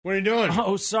What are you doing?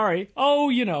 Oh, sorry. Oh,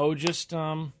 just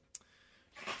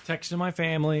texting my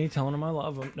family, telling them I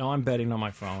love them. No, I'm betting on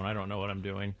my phone. I don't know what I'm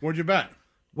doing. What'd you bet?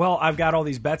 Well, I've got all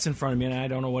these bets in front of me, and I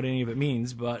don't know what any of it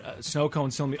means, but Snow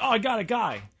Cone's telling me, I got a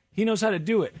guy. He knows how to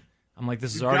do it. I'm like,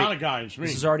 this is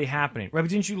already happening. Right, but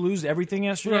didn't you lose everything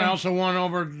yesterday? I also won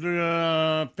over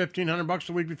 $1,500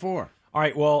 the week before. All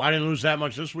right, well, I didn't lose that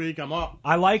much this week. I'm up.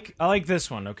 I like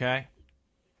this one, okay?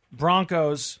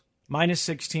 Broncos minus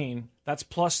 16. That's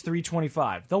plus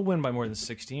 325. They'll win by more than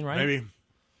 16, right? Maybe.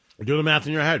 Do the math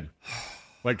in your head.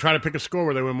 Like, try to pick a score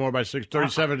where they win more by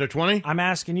 37 to 20. I'm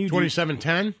asking you.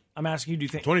 27-10. I'm asking you, do you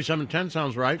think 27-10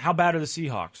 sounds right. How bad are the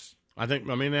Seahawks? They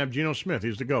have Geno Smith.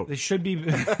 He's the GOAT. They should be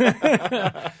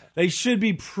they should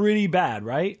be pretty bad,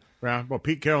 right? Yeah, well,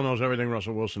 Pete Carroll knows everything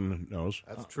Russell Wilson knows.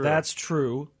 That's true. That's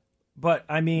true. But,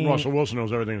 I mean... Russell Wilson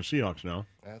knows everything the Seahawks know.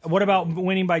 What about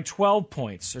winning by 12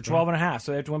 points or 12 and a half?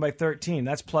 So they have to win by 13.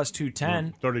 That's plus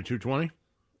 210. 32-20?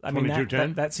 I mean,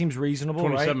 that seems reasonable,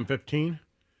 right? 27-15?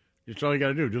 That's all you got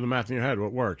to do. Do the math in your head.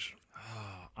 What works?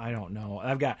 I don't know.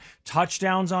 I've got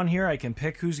touchdowns on here. I can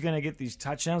pick who's going to get these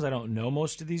touchdowns. I don't know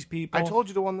most of these people. I told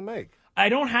you the one to make. I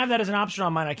don't have that as an option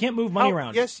on mine. I can't move money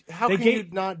around. Yes, how can you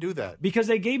not do that? Because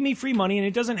they gave me free money, and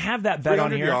it doesn't have that bet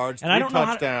on here. 300 yards, and I don't know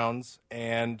touchdowns,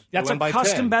 and that's a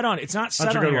custom bet on. It's not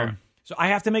set on here. One. So I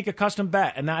have to make a custom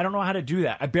bet, and I don't know how to do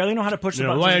that. I barely know how to push the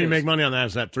buttons. The way you make money on that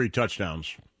is that 3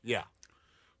 touchdowns. Yeah.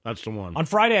 That's the one. On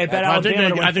Friday, I bet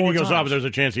Alabama I think he goes off, but there's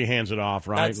a chance he hands it off,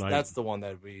 right? That's the one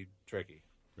that would be tricky.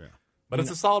 Yeah. But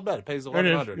it's a solid bet. It pays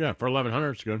 $1,100. Yeah, for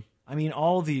 $1,100, it's good. I mean,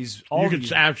 all these.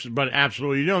 But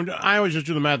absolutely, you don't. I always just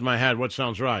do the math in my head. What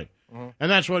sounds right, and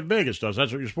that's what Vegas does.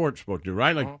 That's what your sports book do,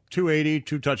 right? Like 280,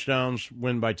 2 touchdowns,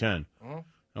 win by 10. Oh,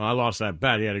 I lost that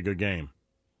bet. He had a good game.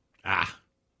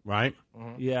 Right?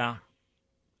 Yeah.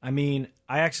 I mean,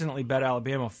 I accidentally bet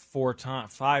Alabama 5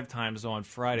 times on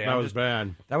Friday. That was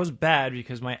bad. That was bad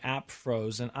because my app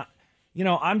froze, and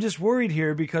I'm just worried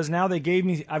here because now they gave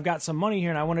me. I've got some money here,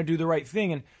 and I want to do the right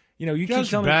thing, and. You keep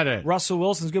telling me Russell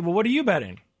Wilson's good. Well, what are you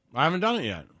betting? I haven't done it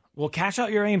yet. Well, cash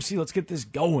out your AMC. Let's get this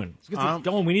going.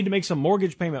 We need to make some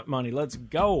mortgage payment money. Let's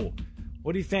go.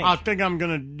 What do you think? I think I'm going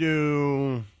to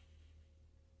do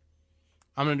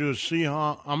the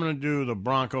Seahawks. I'm going to do the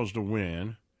Broncos to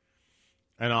win,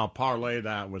 and I'll parlay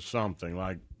that with something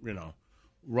like,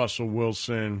 Russell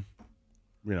Wilson,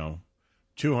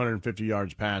 250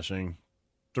 yards passing,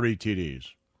 3 TDs.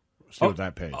 See what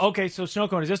that pays. Okay, so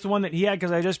Snowcone, is this the one that he had?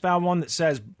 Because I just found one that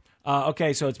says, so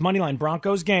it's Moneyline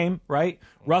Broncos game, right?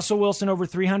 Russell Wilson over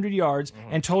 300 yards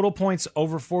and total points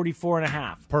over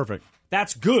 44.5. Perfect.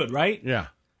 That's good, right? Yeah.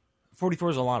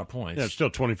 44 is a lot of points. Yeah, it's still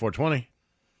 24-20.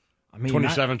 I mean,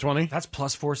 27-20. That's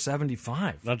plus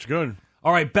 475. That's good.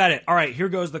 All right, bet it. All right, here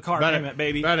goes the car payment,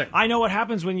 baby. Bet it. I know what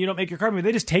happens when you don't make your car payment.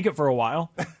 They just take it for a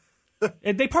while.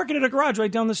 They park it at a garage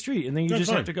right down the street, and then you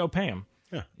have to go pay them.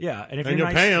 Yeah, and if you'll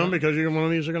pay them because one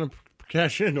of these are going to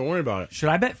cash in. Don't worry about it. Should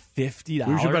I bet $50?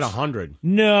 You should bet 100.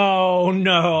 No,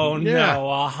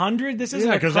 100. This isn't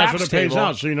because that's what it pays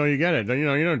out. So you get it.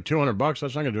 $200.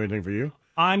 That's not going to do anything for you.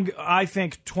 I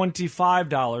think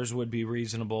 $25 would be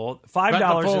reasonable. $5 bet the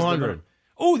full is 100.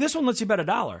 Oh, this one lets you bet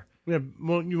 $1. Yeah.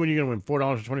 Well, when are you going to win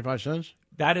 $4.25?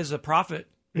 That is a profit.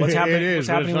 What's happening? What's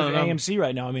happening with AMC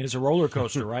right now? I mean, it's a roller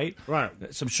coaster, right? Right.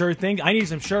 Some sure things. I need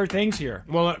some sure things here.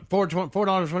 Well,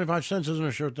 $4.25 isn't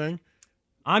a sure thing.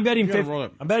 I'm betting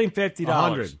 $50. I'm betting $50.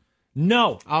 100.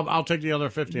 No, I'll take the other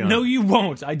 50. No, you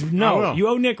won't. I do. No, you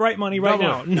owe Nick Wright money right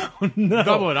now. No,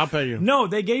 double it. I'll pay you. No,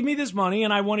 they gave me this money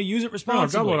and I want to use it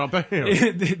responsibly. No, double it. I'll pay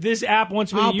you. This app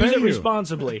wants me to use it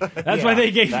responsibly. That's why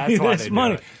they gave me this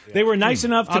money. Yeah. They were nice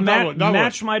enough to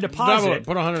match my deposit. Double it.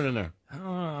 Put 100 in there.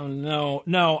 Oh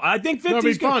no! I think 50 That'll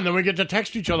be fun. Then we get to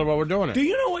text each other while we're doing it. Do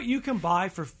you know what you can buy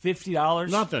for $50?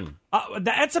 Nothing.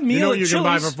 That's a meal. You know what you can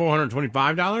buy for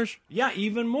 $425? Yeah,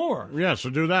 even more. Yeah, so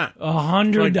do that.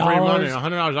 $100. Like free money.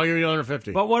 $100. I'll give you the other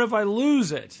 50. But what if I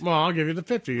lose it? Well, I'll give you the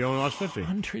 50. You only lost 50.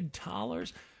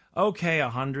 $100. Okay,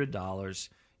 $100.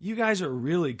 You guys are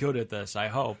really good at this. I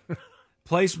hope.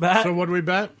 Place bet. So what do we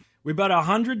bet? We bet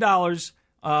 $100.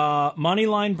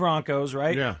 Moneyline Broncos,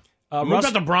 right? Yeah. We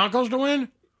bet the Broncos to win?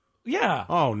 Yeah.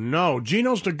 Oh, no.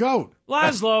 Geno's the GOAT.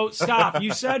 Laszlo, stop.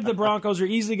 You said the Broncos are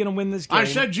easily going to win this game. I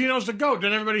said Geno's the GOAT.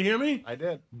 Didn't everybody hear me? I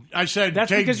did. I said that's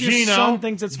take because Geno, your son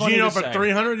thinks it's funny Geno to for say.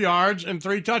 300 yards and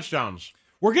 3 touchdowns.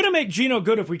 We're going to make Geno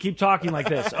good if we keep talking like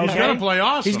this. Okay? He's going to play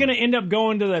awesome. He's going to end up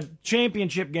going to the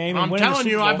championship game and winning the telling Super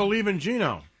you, Bowl. I believe in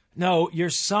Geno. No, your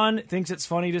son thinks it's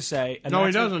funny to say. And no,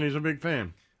 he doesn't. He's a big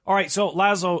fan. All right, so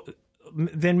Laszlo,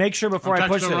 then make sure before I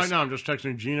push this. Right now, I'm just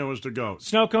texting Geno is the GOAT.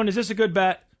 Snowcone, is this a good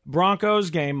bet?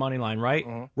 Broncos game, money line,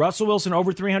 right? Russell Wilson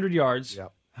over 300 yards.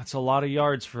 Yep. That's a lot of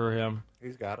yards for him.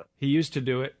 He's got it. He used to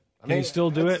do it. Can he still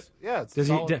do it? Yeah.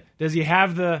 Does he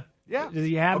have the? Yeah. Does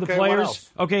he have the players?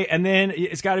 Okay, and then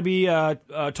it's got to be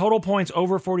total points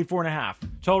over 44.5.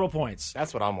 Total points.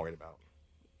 That's what I'm worried about.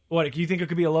 What? Do you think it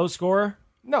could be a low scorer?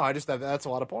 No, that's a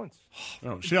lot of points.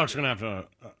 No, Seahawks are going to have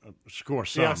to score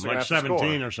some, like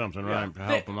 17 or something, right, to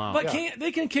help them out. But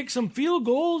they can kick some field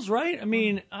goals, right? I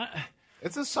mean,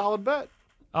 it's a solid bet.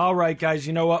 All right, guys,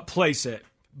 you know what? Place it.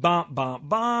 Bum, bum,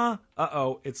 bum.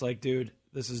 Uh-oh. It's like, dude,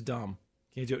 this is dumb.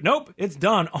 Can't do it. Nope, it's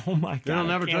done. Oh, my God. They'll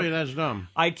never tell you that's dumb.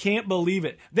 I can't believe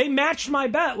it. They matched my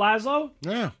bet, Laszlo.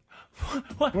 Yeah.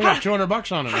 We have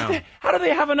 $200 on it now. How do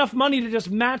they have enough money to just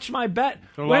match my bet?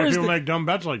 So a lot of people make dumb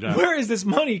bets like that. Where is this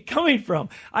money coming from?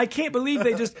 I can't believe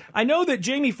they just... I know that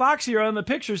Jamie Foxx here on the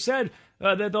picture said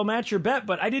that they'll match your bet,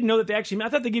 but I didn't know that they actually... I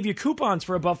thought they give you coupons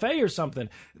for a buffet or something.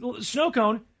 Snow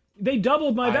Cone, they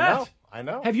doubled my bet. I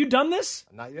know. Have you done this?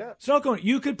 Not yet. Snow Cone,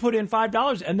 you could put in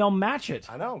 $5 and they'll match it.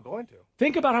 I know, I'm going to.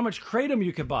 Think about how much Kratom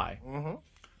you could buy. Mm-hmm.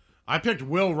 I picked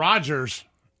Will Rogers.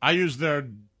 I used their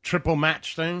triple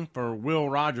match thing for Will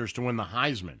Rogers to win the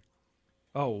Heisman.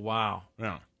 Oh, wow.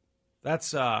 Yeah.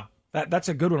 That's that's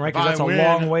a good one, right? Because that's a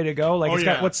long way to go. Like,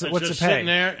 what's the pay? Sitting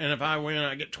there, and if I win,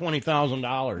 I get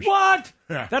 $20,000. What?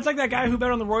 Yeah. That's like that guy who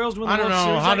bet on the Royals to win the World Series. I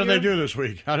don't know. How did they do this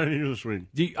week? How did he do this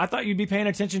week? I thought you'd be paying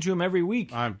attention to him every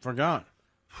week. I forgot.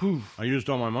 I used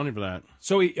all my money for that.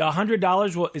 So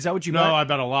 $100, is that what you bet? No, I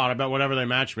bet a lot. I bet whatever they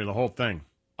matched me, the whole thing.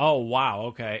 Oh, wow,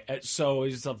 okay. So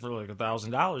he's up for like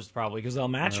 $1,000 probably because they'll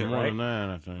match it, more right? Than that,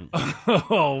 I think.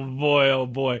 Oh,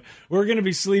 boy. We're going to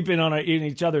be sleeping in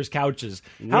each other's couches.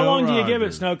 How long do you give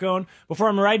it, Snow Cone, before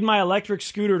I'm riding my electric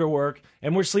scooter to work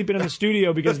and we're sleeping in the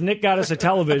studio because Nick got us a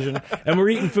television and we're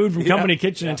eating food from Company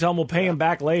Kitchen and tell him we'll pay him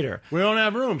back later? We don't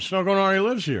have room. Snow Cone already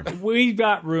lives here. We've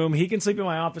got room. He can sleep in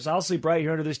my office. I'll sleep right here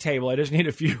under this table. I just need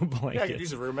a few blankets. Yeah, I could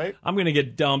use a roommate. I'm going to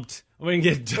get dumped. I'm going to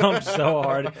get dumped so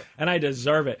hard, and I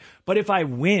deserve it. But if I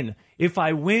win,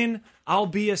 I'll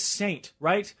be a saint,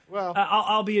 right? Well,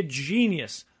 I'll be a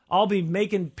genius. I'll be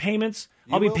making payments.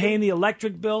 I'll be paying the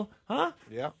electric bill. Huh?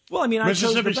 Yeah. Well, I mean,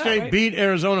 Mississippi State right? beat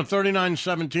Arizona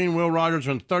 39-17. Will Rogers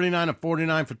went 39 of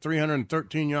 49 for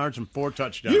 313 yards and 4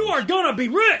 touchdowns. You are going to be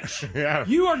rich. Yeah.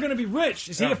 You are going to be rich.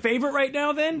 Is he a favorite right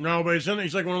now then? No, but he's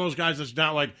like one of those guys that's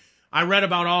not like, I read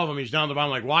about all of them. He's down the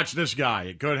bottom like, watch this guy.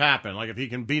 It could happen. Like if he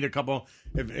can beat a couple,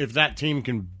 if that team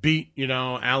can beat,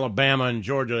 Alabama and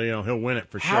Georgia, he'll win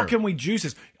it for sure. How can we juice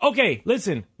this? Okay,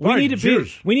 listen. We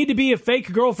need to be a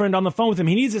fake girlfriend on the phone with him.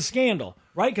 He needs a scandal,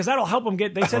 right? Because that'll help him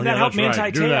get. They said that helped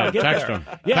Manti Te'o get text there. Him.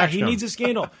 Yeah, text he him. needs a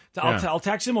scandal. I'll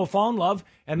text him. We'll fall in love,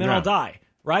 and then I'll die.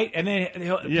 Right? And then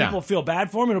people feel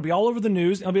bad for him. It'll be all over the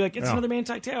news. And I'll be like, it's another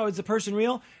Manti Te'o. Is the person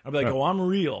real? I'll be like, I'm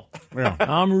real. Yeah.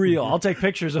 I'm real. I'll take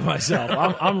pictures of myself.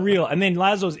 I'm real. And then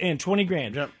Laszlo's in,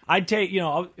 $20,000. Yep. I'd take,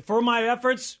 for my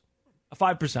efforts,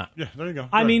 5%. Yeah, there you go.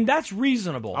 I mean, that's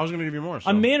reasonable. I was going to give you more. So.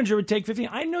 A manager would take 15.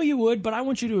 I know you would, but I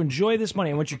want you to enjoy this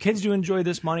money. I want your kids to enjoy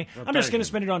this money. I'm just going to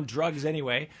spend it on drugs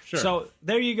anyway. Sure. So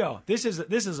there you go. This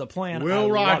is a plan. Will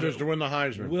Rogers to win the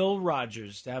Heisman. Will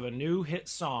Rogers to have a new hit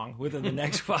song within the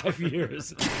next 5 years.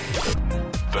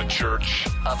 The Church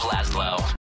of Laszlo.